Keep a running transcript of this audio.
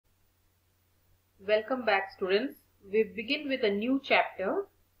Welcome back, students. We begin with a new chapter,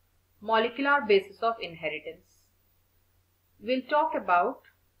 Molecular Basis of Inheritance. We'll talk about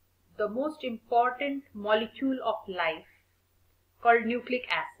the most important molecule of life called nucleic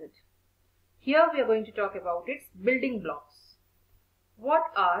acid. Here we are going to talk about its building blocks. What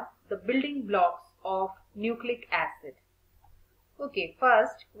are the building blocks of nucleic acid? Okay,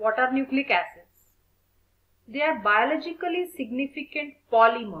 first, what are nucleic acids? They are biologically significant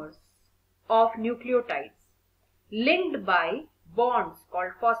polymers of nucleotides linked by bonds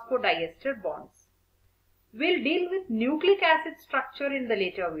called phosphodiester bonds. We'll deal with nucleic acid structure in the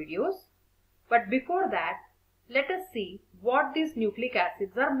later videos, but before that, let us see what these nucleic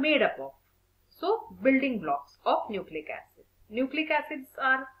acids are made up of. So, building blocks of nucleic acid. Nucleic acids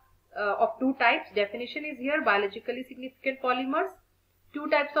are of two types. Definition is here, biologically significant polymers. Two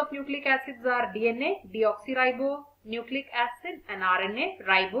types of nucleic acids are DNA, deoxyribonucleic acid, and RNA,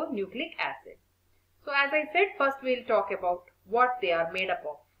 ribonucleic acid. So as I said, first we'll talk about what they are made up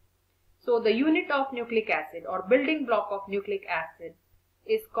of. So the unit of nucleic acid or building block of nucleic acid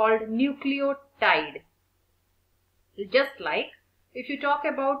is called nucleotide. Just like if you talk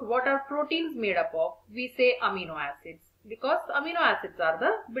about what are proteins made up of, we say amino acids because amino acids are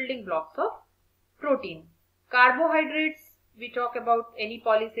the building blocks of protein. Carbohydrates, we talk about any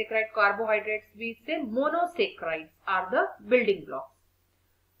polysaccharide carbohydrates, we say monosaccharides are the building blocks.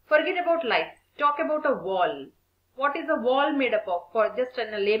 Forget about life. Talk about a wall. What is a wall made up of? For just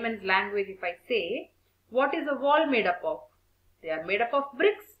in a layman's language, if I say, what is a wall made up of? They are made up of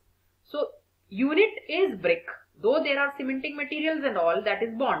bricks. So, unit is brick. Though there are cementing materials and all, that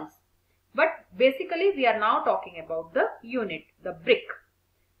is bonds. But basically, we are now talking about the unit, the brick.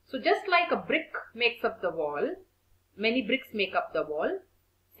 So, just like a brick makes up the wall, many bricks make up the wall.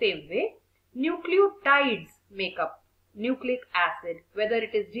 Same way, nucleotides make up nucleic acid, whether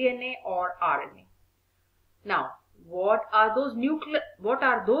it is DNA or RNA. Now, what are those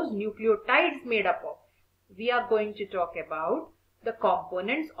nucleotides made up of? We are going to talk about the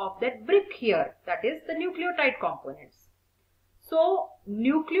components of that brick here, that is the nucleotide components. So,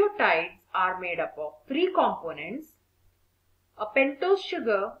 nucleotides are made up of three components: a pentose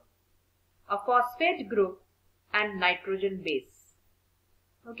sugar, a phosphate group, and nitrogen base.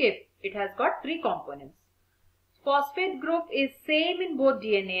 Okay, it has got three components. Phosphate group is same in both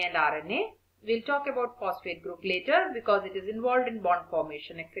DNA and RNA. We'll talk about phosphate group later because it is involved in bond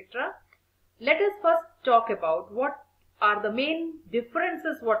formation, etc. Let us first talk about what are the main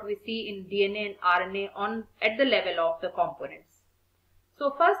differences what we see in DNA and RNA at the level of the components.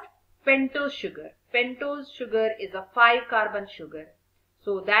 So first, pentose sugar. Pentose sugar is a 5-carbon sugar.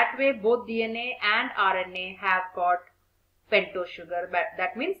 So that way both DNA and RNA have got pentose sugar. But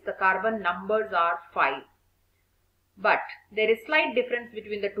that means the carbon numbers are 5. But there is slight difference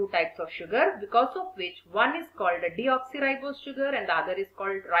between the two types of sugar, because of which one is called a deoxyribose sugar and the other is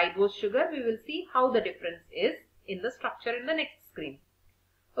called ribose sugar. We will see how the difference is in the structure in the next screen.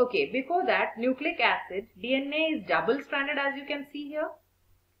 Okay, before that, nucleic acid, DNA is double-stranded as you can see here.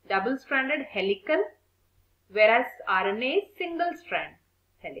 Double-stranded helical, whereas RNA is single-strand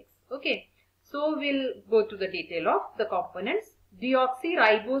helix. Okay, so we'll go to the detail of the components.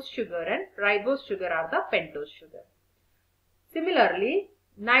 Deoxyribose sugar and ribose sugar are the pentose sugar. Similarly,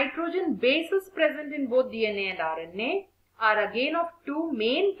 nitrogen bases present in both DNA and RNA are again of two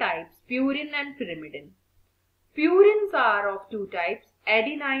main types, purine and pyrimidine. Purines are of two types,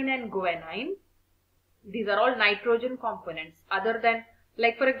 adenine and guanine. These are all nitrogen components other than,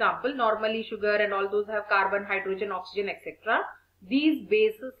 like for example, normally sugar and all those have carbon, hydrogen, oxygen, etc. These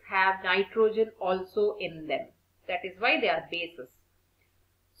bases have nitrogen also in them. That is why they are bases.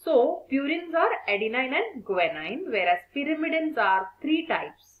 So, purines are adenine and guanine, whereas pyrimidines are three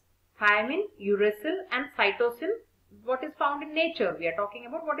types: thymine, uracil, and cytosine. What is found in nature? We are talking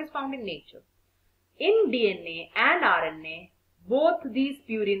about what is found in nature. In DNA and RNA, both these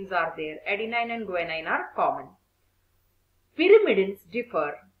purines are there. Adenine and guanine are common. Pyrimidines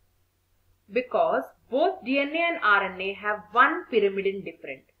differ because both DNA and RNA have one pyrimidine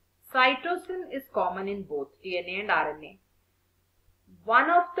different. Cytosine is common in both DNA and RNA. One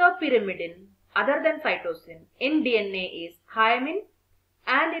of the pyrimidine other than cytosine in DNA is thymine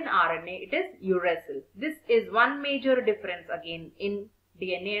and in RNA it is uracil. This is one major difference again in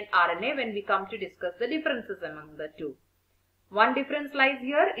DNA and RNA when we come to discuss the differences among the two. One difference lies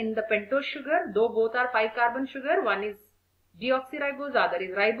here in the pentose sugar. Though both are 5-carbon sugar, one is deoxyribose, other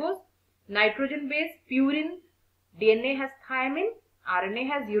is ribose. Nitrogen base, purine, DNA has thymine, RNA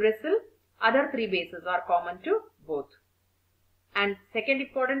has uracil. Other three bases are common to both. And second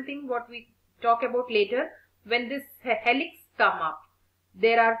important thing what we talk about later, when this helix come up,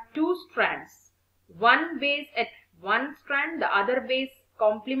 there are two strands. one base at one strand, the other base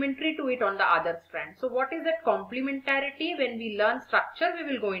complementary to it on the other strand. So what is that complementarity? When we learn structure,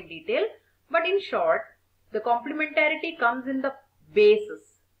 we will go in detail. But in short, the complementarity comes in the bases.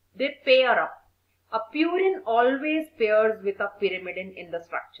 They pair up. A purine always pairs with a pyrimidine in the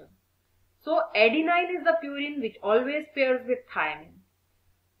structure. So adenine is the purine which always pairs with thymine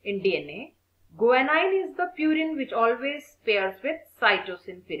in DNA. Guanine is the purine which always pairs with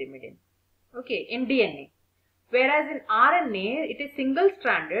cytosine pyrimidine. Okay, in DNA. Whereas in RNA, it is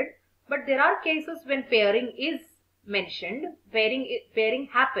single-stranded, but there are cases when pairing is mentioned, pairing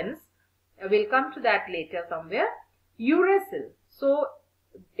happens. We'll come to that later somewhere. Uracil. So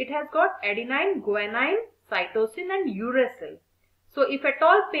it has got adenine, guanine, cytosine and uracil. So if at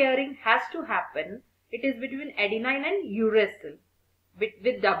all pairing has to happen, it is between adenine and uracil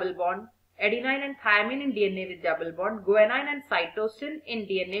with double bond. Adenine and thymine in DNA with double bond. Guanine and cytosine in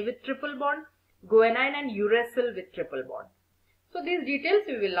DNA with triple bond. Guanine and uracil with triple bond. So these details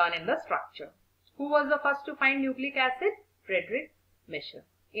we will learn in the structure. Who was the first to find nucleic acid? Friedrich Miescher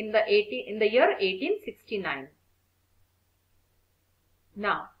in the year 1869.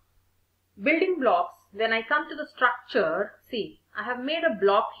 Now, building blocks. When I come to the structure, see, I have made a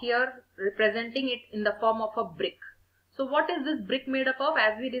block here representing it in the form of a brick. So what is this brick made up of?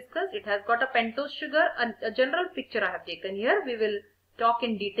 As we discussed, it has got a pentose sugar. A general picture I have taken here. We will talk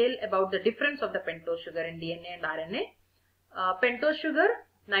in detail about the difference of the pentose sugar in DNA and RNA. Pentose sugar,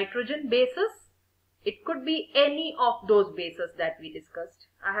 nitrogen bases. It could be any of those bases that we discussed.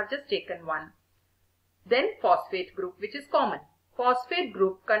 I have just taken one. Then phosphate group, which is common. Phosphate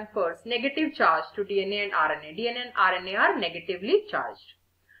group confers negative charge to DNA and RNA. DNA and RNA are negatively charged.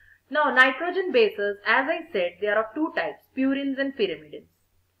 Now, nitrogen bases, as I said, there are of two types, purines and pyrimidines.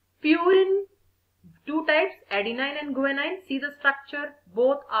 Purine, two types, adenine and guanine. See the structure,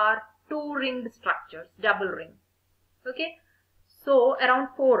 both are two-ringed structures, double ring. Okay, so around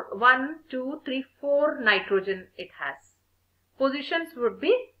 4, 1, 2, 3, 4 nitrogen it has. Positions would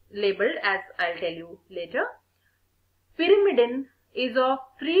be labeled as I'll tell you later. Pyrimidine is of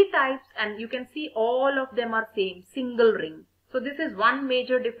 3 types and you can see all of them are same, single ring. So this is one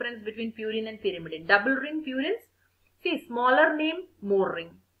major difference between purine and pyrimidine. Double ring purines, see, smaller name, more ring.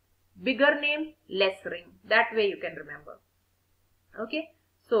 Bigger name, less ring. That way you can remember. Okay.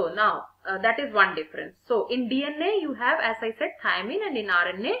 So now that is one difference. So in DNA you have, as I said, thymine, and in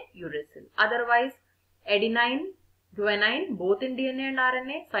RNA uracil. Otherwise adenine, guanine both in DNA and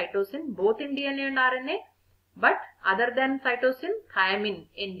RNA, cytosine both in DNA and RNA. But other than cytosine, thymine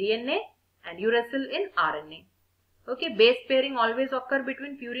in DNA and uracil in RNA. Okay, base pairing always occur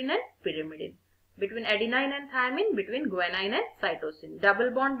between purine and pyrimidine. Between adenine and thymine, between guanine and cytosine.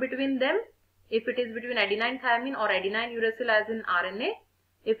 Double bond between them if it is between adenine thymine or adenine uracil as in RNA.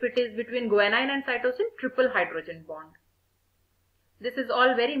 If it is between guanine and cytosine, triple hydrogen bond. This is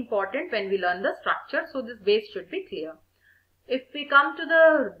all very important when we learn the structure. So this base should be clear. If we come to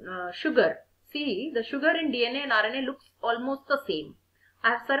the sugar, see, the sugar in DNA and RNA looks almost the same. I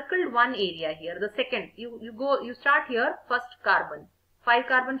have circled one area here. The second, you start here, first carbon. 5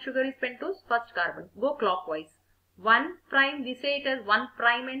 carbon sugar is pentose, first carbon. Go clockwise. 1 prime, we say it as 1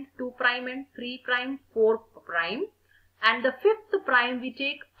 prime end, 2 prime end, 3 prime, 4 prime. And the 5th prime we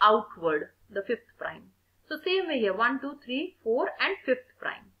take outward, the 5th prime. So same way here, 1, 2, 3, 4 and 5th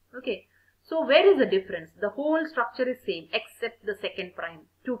prime. Okay. So where is the difference? The whole structure is same except the second prime,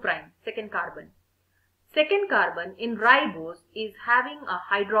 2 prime, second carbon. Second carbon in ribose is having a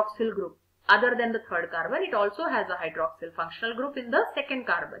hydroxyl group. Other than the third carbon, it also has a hydroxyl functional group in the second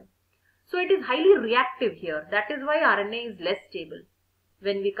carbon. So it is highly reactive here. That is why RNA is less stable.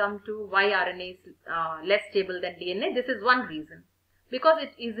 When we come to why RNA is less stable than DNA, this is one reason. Because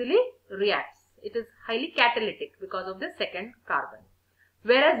it easily reacts. It is highly catalytic because of the second carbon.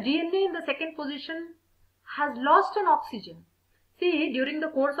 Whereas DNA in the second position has lost an oxygen. See, during the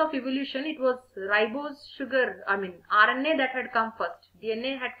course of evolution, it was ribose sugar, RNA that had come first.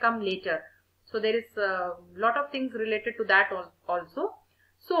 DNA had come later. So there is a lot of things related to that also.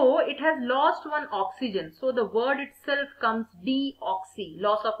 So it has lost one oxygen. So the word itself comes deoxy,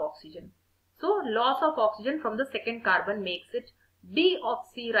 loss of oxygen. So loss of oxygen from the second carbon makes it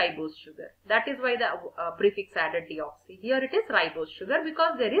deoxyribose sugar. That is why the prefix added deoxy. Here it is ribose sugar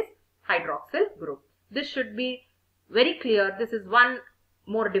because there is hydroxyl group. This should be very clear. This is one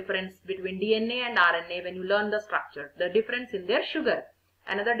more difference between DNA and RNA when you learn the structure. The difference in their sugar.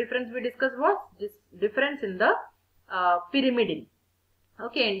 Another difference we discussed was this difference in the pyrimidine.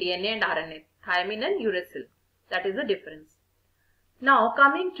 Okay, in DNA and RNA, thymine and uracil. That is the difference. Now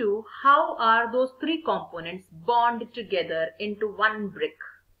coming to how are those three components bond together into one brick.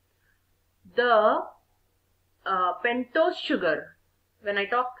 the pentose sugar,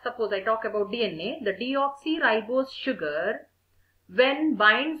 suppose I talk about DNA, the deoxyribose sugar, when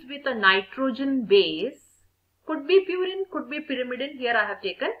binds with a nitrogen base, could be purine, could be pyrimidine. Here I have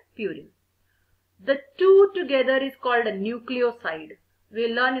taken purine. The two together is called a nucleoside.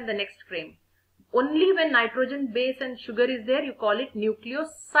 We'll learn in the next frame. Only when nitrogen base and sugar is there, you call it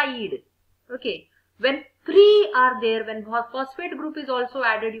nucleoside. Okay. When three are there, when phosphate group is also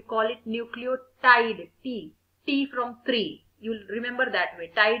added, you call it nucleotide. T from 3. You'll remember that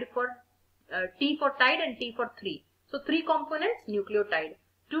way. Tide for T for tide and T for 3. So 3 components, nucleotide.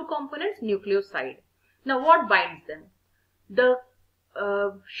 2 components, nucleoside. Now what binds them? The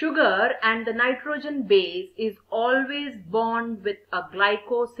sugar and the nitrogen base is always bond with a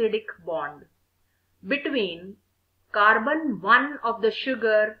glycosidic bond between carbon 1 of the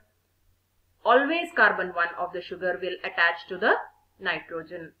sugar. Always carbon 1 of the sugar will attach to the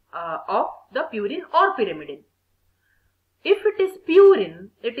nitrogen of the purine or pyrimidine. If it is purine,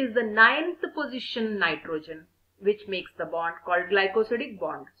 it is the 9th position nitrogen which makes the bond called glycosidic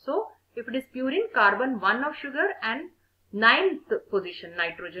bond. So if it is purine, carbon 1 of sugar and 9th position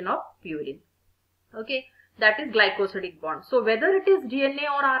nitrogen of purine. Okay, that is glycosidic bond. So whether it is DNA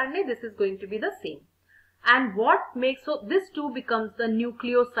or RNA, this is going to be the same. And what makes, so this 2 becomes the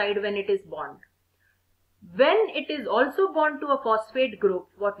nucleoside when it is bond. When it is also bond to a phosphate group,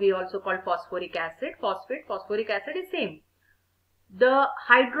 what we also call phosphoric acid, phosphoric acid is same. The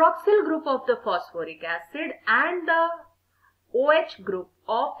hydroxyl group of the phosphoric acid and the OH group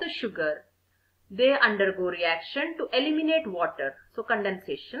of the sugar, they undergo reaction to eliminate water. So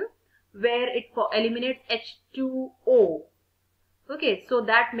condensation, where it eliminates H2O. Okay, so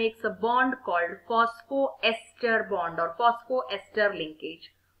that makes a bond called phospho-ester bond or phospho-ester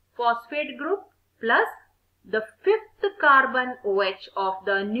linkage. Phosphate group plus the 5th carbon OH of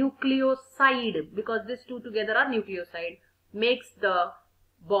the nucleoside, because these 2 together are nucleoside, makes the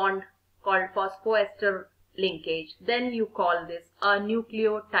bond called phospho-ester linkage. Then you call this a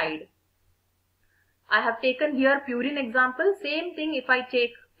nucleotide. I have taken here purine example. Same thing if I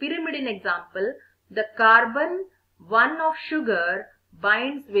take pyrimidine example. The carbon 1 of sugar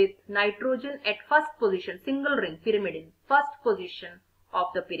binds with nitrogen at first position, single ring, pyrimidine, first position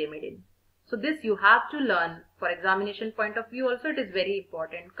of the pyrimidine. So this you have to learn for examination point of view also. It is very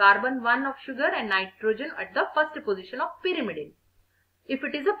important. Carbon 1 of sugar and nitrogen at the first position of pyrimidine. If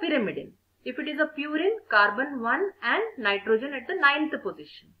it is a pyrimidine. If it is a purine, carbon 1 and nitrogen at the 9th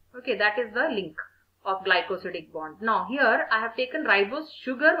position. Okay, that is the link of glycosidic bond. Now here I have taken ribose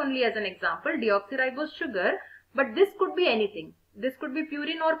sugar only as an example, deoxyribose sugar, but this could be anything. This could be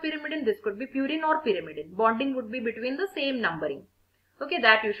purine or pyrimidine, this could be purine or pyrimidine. Bonding would be between the same numbering. Okay,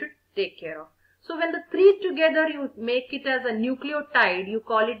 that you should take care of. So when the 3 together you make it as a nucleotide, you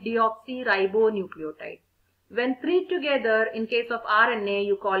call it deoxyribonucleotide. When 3 together in case of RNA,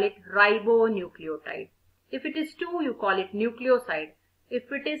 you call it ribonucleotide. If it is 2, you call it nucleoside.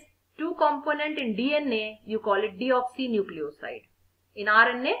 If it is 2 component in DNA, you call it deoxynucleoside. In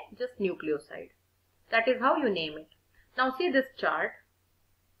RNA, just nucleoside. That is how you name it. Now see this chart.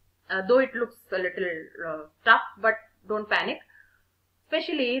 Though it looks a little tough, but don't panic.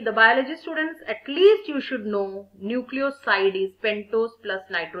 Especially the biology students, at least you should know nucleoside is pentose plus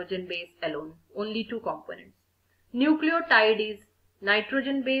nitrogen base alone. Only 2 components. Nucleotide is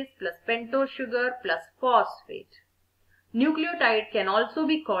nitrogen base plus pentose sugar plus phosphate. Nucleotide can also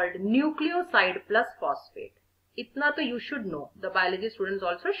be called nucleoside plus phosphate. Itna to you should know. The biology students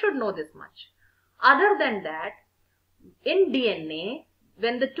also should know this much. Other than that, in DNA,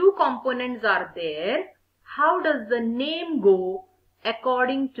 when the 2 components are there, how does the name go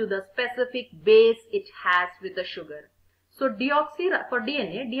according to the specific base it has with the sugar? So for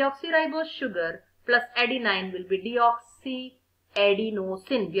DNA, deoxyribose sugar plus adenine will be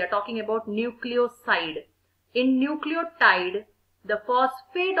deoxyadenosine. We are talking about nucleoside. In nucleotide, the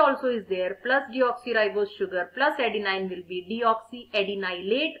phosphate also is there, plus deoxyribose sugar plus adenine will be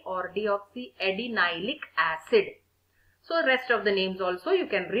deoxyadenylate or deoxyadenylic acid. So rest of the names also you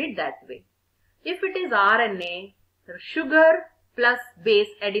can read that way. If it is RNA, sugar plus base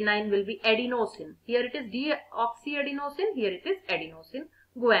adenine will be adenosine. Here it is deoxyadenosine, here it is adenosine,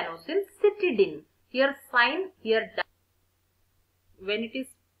 guanosine, cytidine. Here sine, here di. When it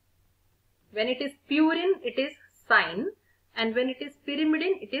is purine, it is sine, and when it is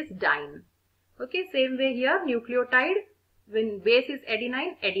pyrimidine, it is dine. Okay, same way here, nucleotide, when base is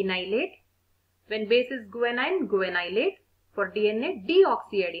adenine, adenylate. When base is guanine, guanylate. For DNA,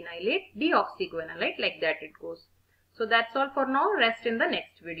 deoxyadenylate, deoxyguanylate, like that it goes. So that's all for now. Rest in the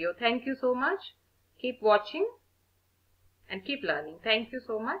next video. Thank you so much. Keep watching and keep learning. Thank you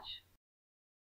so much.